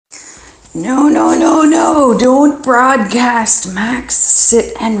No, no, no, no. Don't broadcast, Max.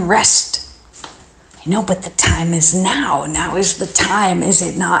 Sit and rest. I know, but the time is now. Now is the time, is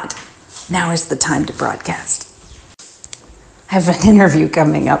it not? Now is the time to broadcast. I have an interview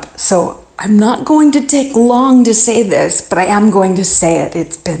coming up, so I'm not going to take long to say this, but I am going to say it.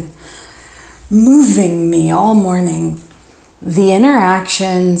 It's been moving me all morning. The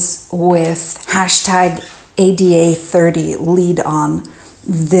interactions with hashtag ADA30 lead on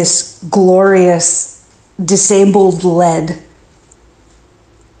this glorious disabled-led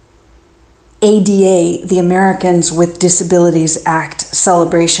ADA, the Americans with Disabilities Act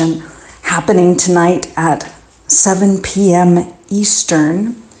celebration, happening tonight at 7 p.m.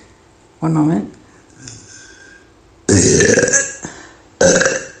 Eastern. One moment.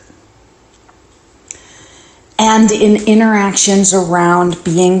 And in interactions around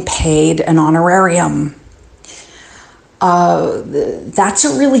being paid an honorarium. That's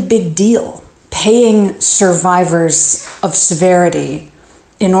a really big deal. Paying survivors of severity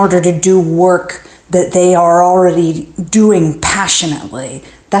in order to do work that they are already doing passionately,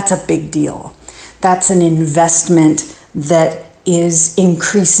 that's a big deal. That's an investment that is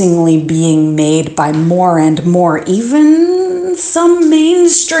increasingly being made by more and more, even some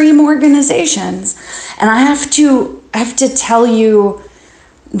mainstream organizations. And I have to tell you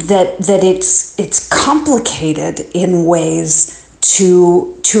that it's complicated in ways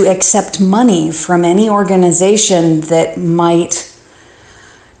to accept money from any organization that might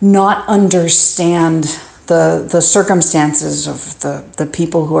not understand the circumstances of the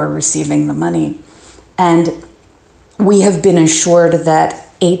people who are receiving the money. And we have been assured that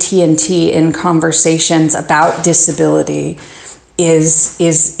AT&T, in conversations about disability,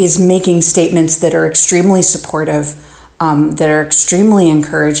 is making statements that are extremely supportive, that are extremely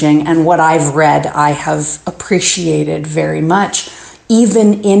encouraging, and what I've read, I have appreciated very much,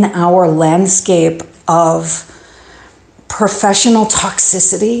 even in our landscape of professional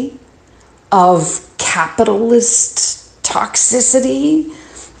toxicity, of capitalist toxicity,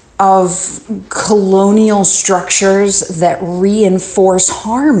 of colonial structures that reinforce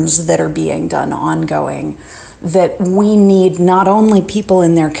harms that are being done ongoing, that we need not only people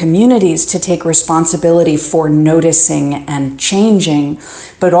in their communities to take responsibility for noticing and changing,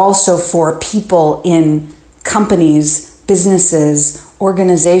 but also for people in companies, businesses,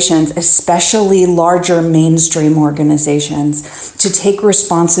 organizations, especially larger mainstream organizations, to take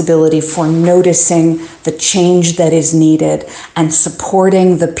responsibility for noticing the change that is needed and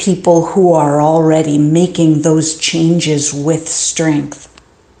supporting the people who are already making those changes with strength.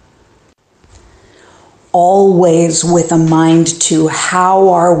 Always with a mind to how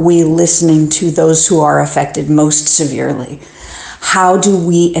are we listening to those who are affected most severely? How do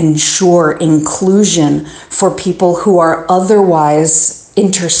we ensure inclusion for people who are otherwise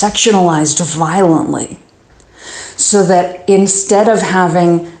intersectionalized violently? So that instead of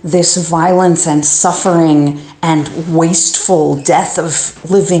having this violence and suffering and wasteful death of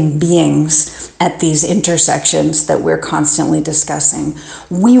living beings at these intersections that we're constantly discussing,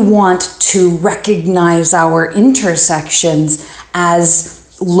 we want to recognize our intersections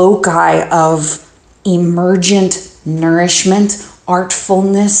as loci of emergent nourishment,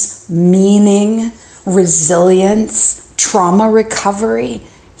 artfulness, meaning, resilience, trauma recovery,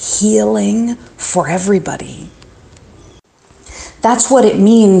 healing for everybody. That's what it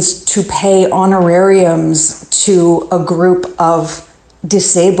means to pay honorariums to a group of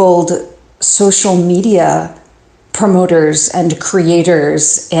disabled social media promoters and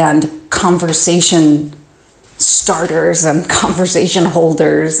creators and conversation starters and conversation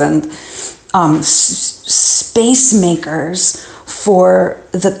holders and space makers for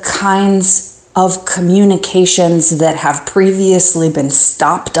the kinds of communications that have previously been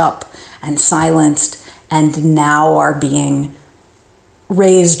stopped up and silenced and now are being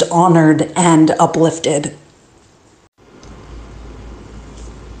raised, honored, and uplifted.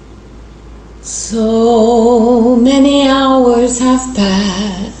 So many hours have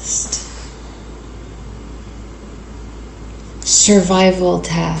passed. Survival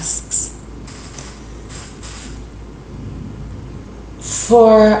tasks.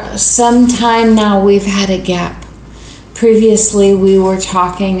 For some time now, we've had a gap. Previously, we were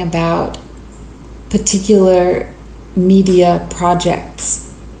talking about particular media projects.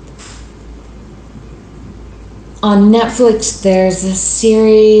 On Netflix, there's a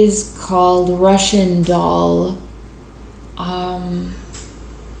series called Russian Doll.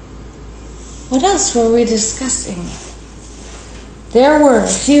 What else were we discussing? There were a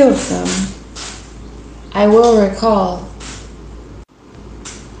few of them. I will recall.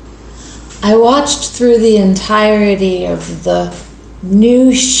 I watched through the entirety of the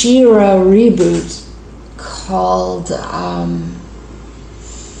new She-Ra reboot called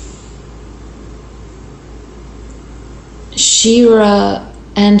She-Ra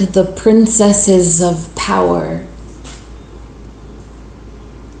and the Princesses of Power.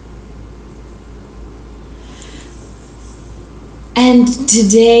 And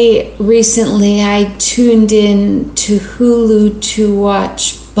recently, I tuned in to Hulu to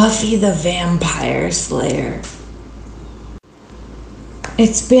watch Buffy the Vampire Slayer.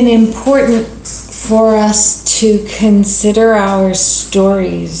 It's been important for us to consider our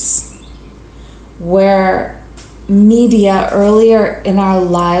stories where media earlier in our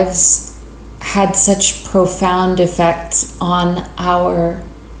lives had such profound effects on our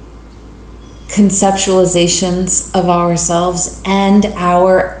conceptualizations of ourselves and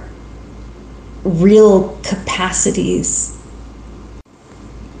our real capacities.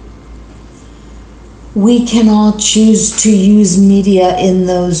 We can all choose to use media in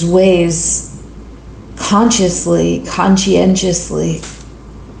those ways, consciously, conscientiously.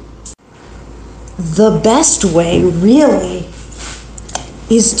 The best way, really,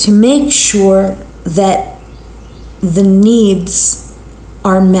 is to make sure that the needs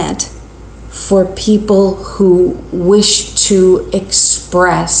are met for people who wish to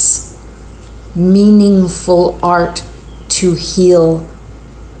express meaningful art to heal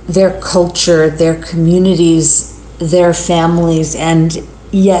their culture, their communities, their families, and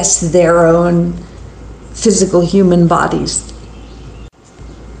yes, their own physical human bodies.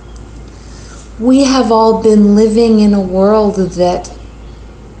 We have all been living in a world that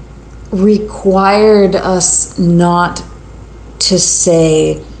required us not to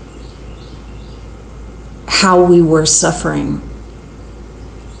say how we were suffering.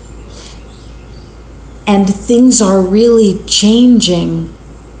 And things are really changing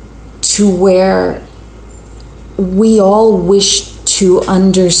to where we all wish to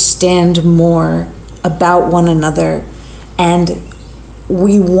understand more about one another, and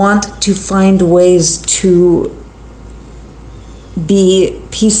we want to find ways to be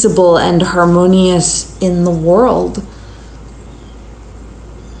peaceable and harmonious in the world,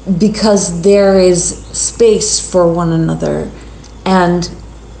 because there is space for one another, and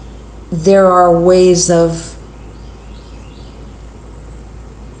there are ways of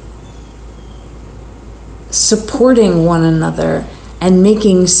supporting one another and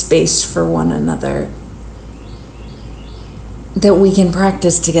making space for one another that we can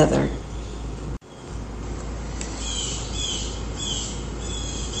practice together.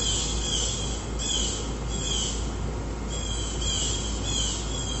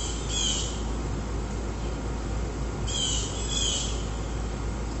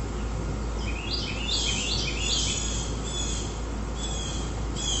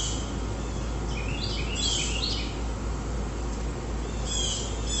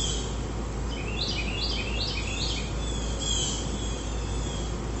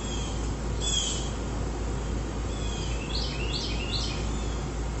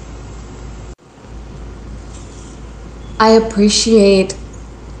 I appreciate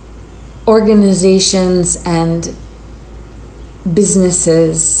organizations and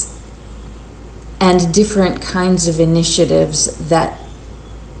businesses and different kinds of initiatives that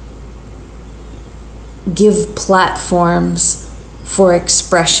give platforms for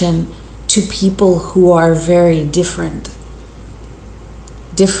expression to people who are very different.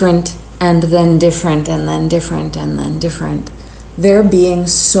 Different and then different and then different and then different. There being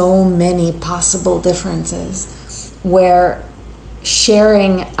so many possible differences, where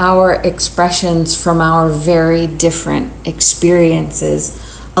sharing our expressions from our very different experiences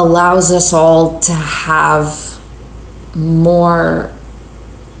allows us all to have more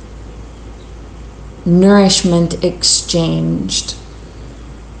nourishment exchanged.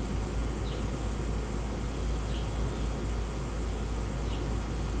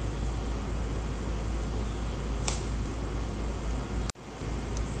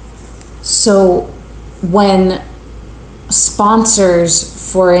 So when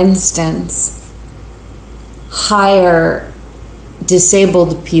sponsors, for instance, hire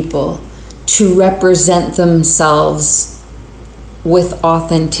disabled people to represent themselves with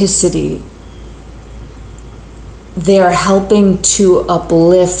authenticity, they're helping to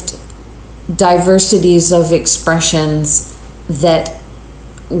uplift diversities of expressions that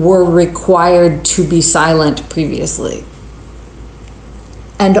were required to be silent previously,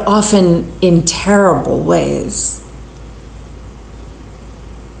 and often in terrible ways.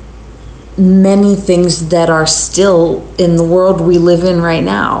 Many things that are still in the world we live in right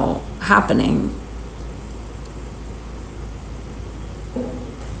now happening.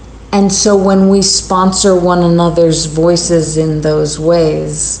 And so when we sponsor one another's voices in those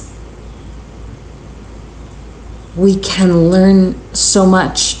ways, we can learn so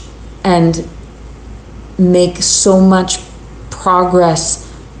much and make so much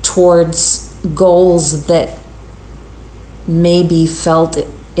progress towards goals that maybe felt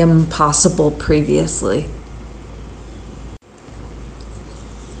impossible previously.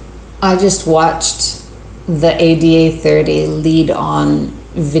 I just watched the ADA 30 lead on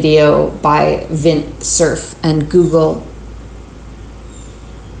video by Vint Cerf and Google.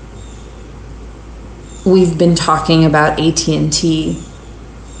 We've been talking about AT&T,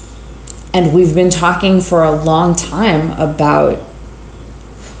 and we've been talking for a long time about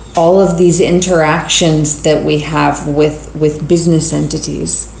all of these interactions that we have with business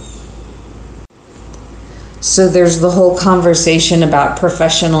entities. So there's the whole conversation about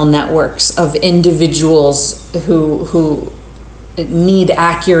professional networks of individuals who need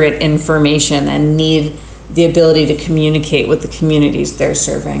accurate information and need the ability to communicate with the communities they're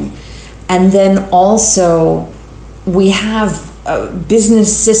serving. And then also we have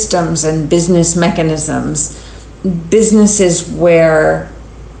business systems and business mechanisms, businesses where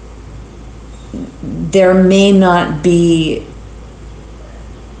there may not be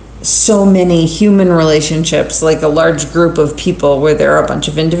so many human relationships, like a large group of people where there are a bunch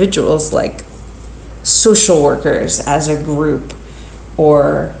of individuals, like social workers as a group,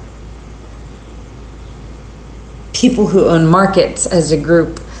 or people who own markets as a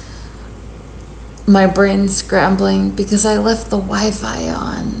group. My brain's scrambling because I left the Wi-Fi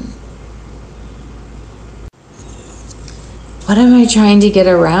on. What am I trying to get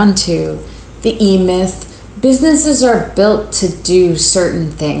around to? The E-Myth. Businesses are built to do certain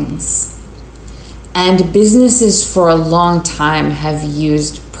things. And businesses for a long time have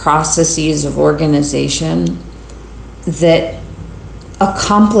used processes of organization that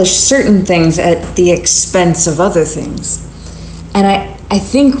accomplish certain things at the expense of other things. And I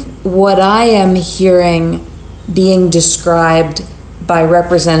think what I am hearing being described by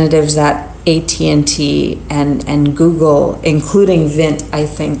representatives at AT&T and Google, including Vint, I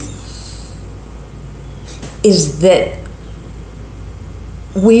think, is that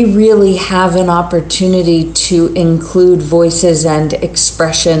we really have an opportunity to include voices and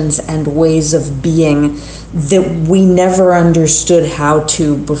expressions and ways of being that we never understood how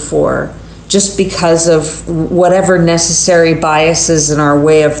to before, just because of whatever necessary biases in our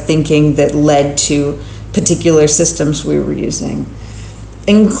way of thinking that led to particular systems we were using,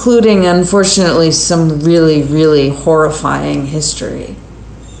 including, unfortunately, some really, really horrifying history.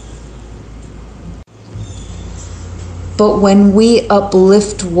 But when we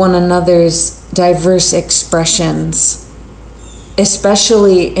uplift one another's diverse expressions,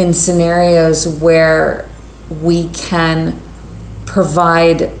 especially in scenarios where we can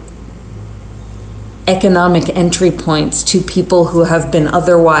provide economic entry points to people who have been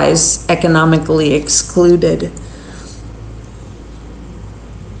otherwise economically excluded,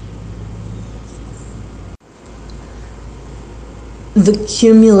 the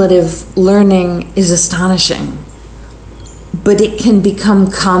cumulative learning is astonishing. But it can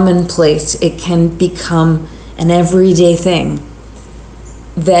become commonplace. It can become an everyday thing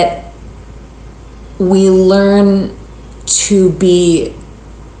that we learn to be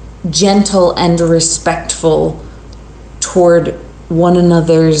gentle and respectful toward one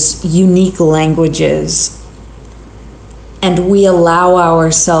another's unique languages, and we allow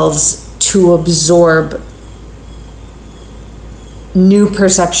ourselves to absorb new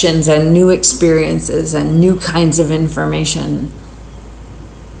perceptions and new experiences and new kinds of information.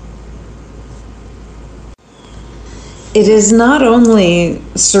 It is not only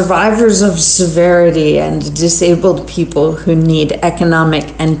survivors of severity and disabled people who need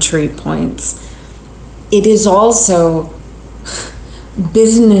economic entry points. It is also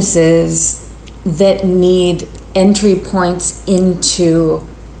businesses that need entry points into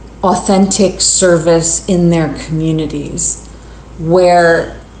authentic service in their communities,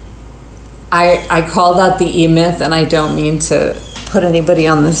 where I call that the E-Myth, and I don't mean to put anybody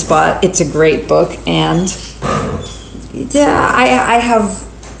on the spot. It's a great book, and yeah, I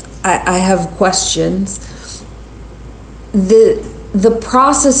have questions. The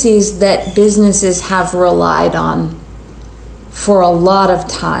processes that businesses have relied on for a lot of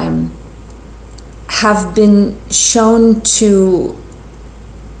time have been shown to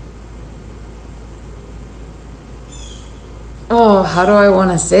how do I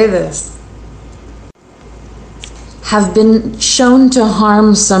want to say this? Have been shown to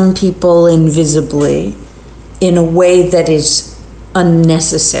harm some people invisibly in a way that is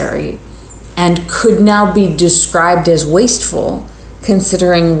unnecessary and could now be described as wasteful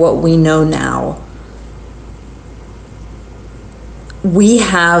considering what we know now. We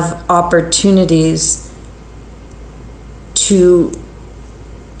have opportunities to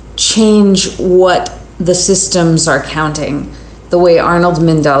change what the systems are counting. The way Arnold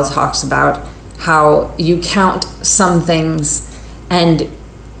Mindell talks about how you count some things, and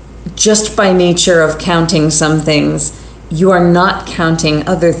just by nature of counting some things, you are not counting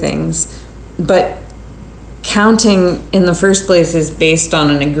other things. But counting in the first place is based on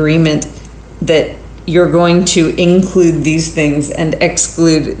an agreement that you're going to include these things and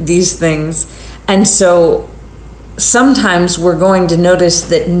exclude these things. And so sometimes we're going to notice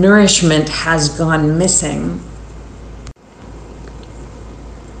that nourishment has gone missing.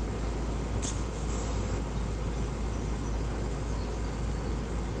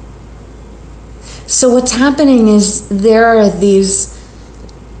 So what's happening is there are these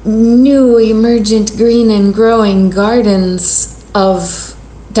new emergent green and growing gardens of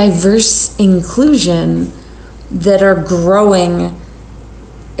diverse inclusion that are growing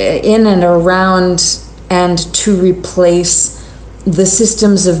in and around and to replace the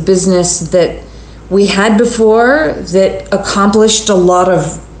systems of business that we had before that accomplished a lot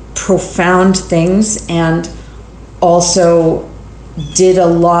of profound things and also did a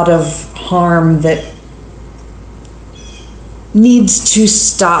lot of harm that needs to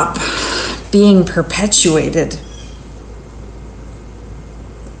stop being perpetuated.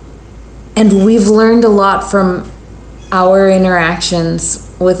 And we've learned a lot from our interactions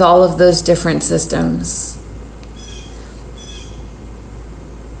with all of those different systems.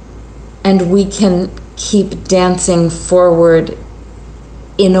 And we can keep dancing forward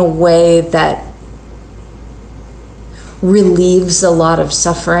in a way that relieves a lot of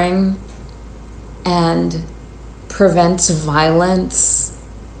suffering and prevents violence,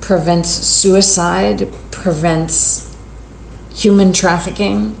 prevents suicide, prevents human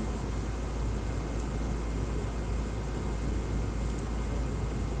trafficking.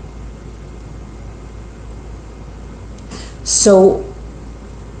 So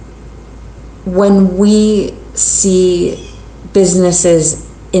when we see businesses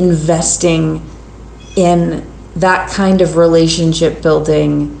investing in that kind of relationship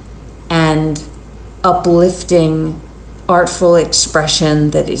building and uplifting artful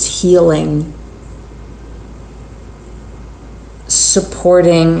expression that is healing,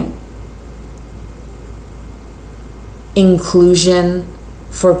 supporting inclusion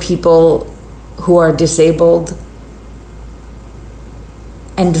for people who are disabled,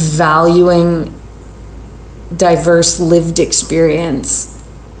 and valuing diverse lived experience,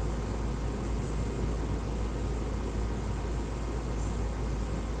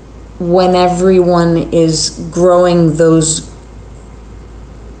 when everyone is growing those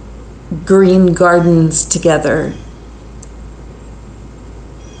green gardens together,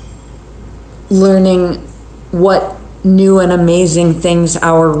 learning what new and amazing things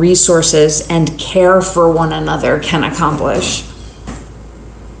our resources and care for one another can accomplish.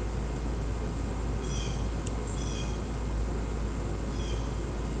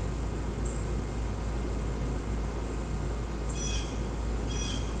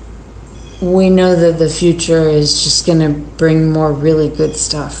 We know that the future is just going to bring more really good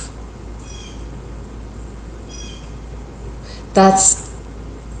stuff. That's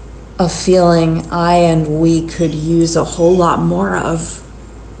a feeling I and we could use a whole lot more of.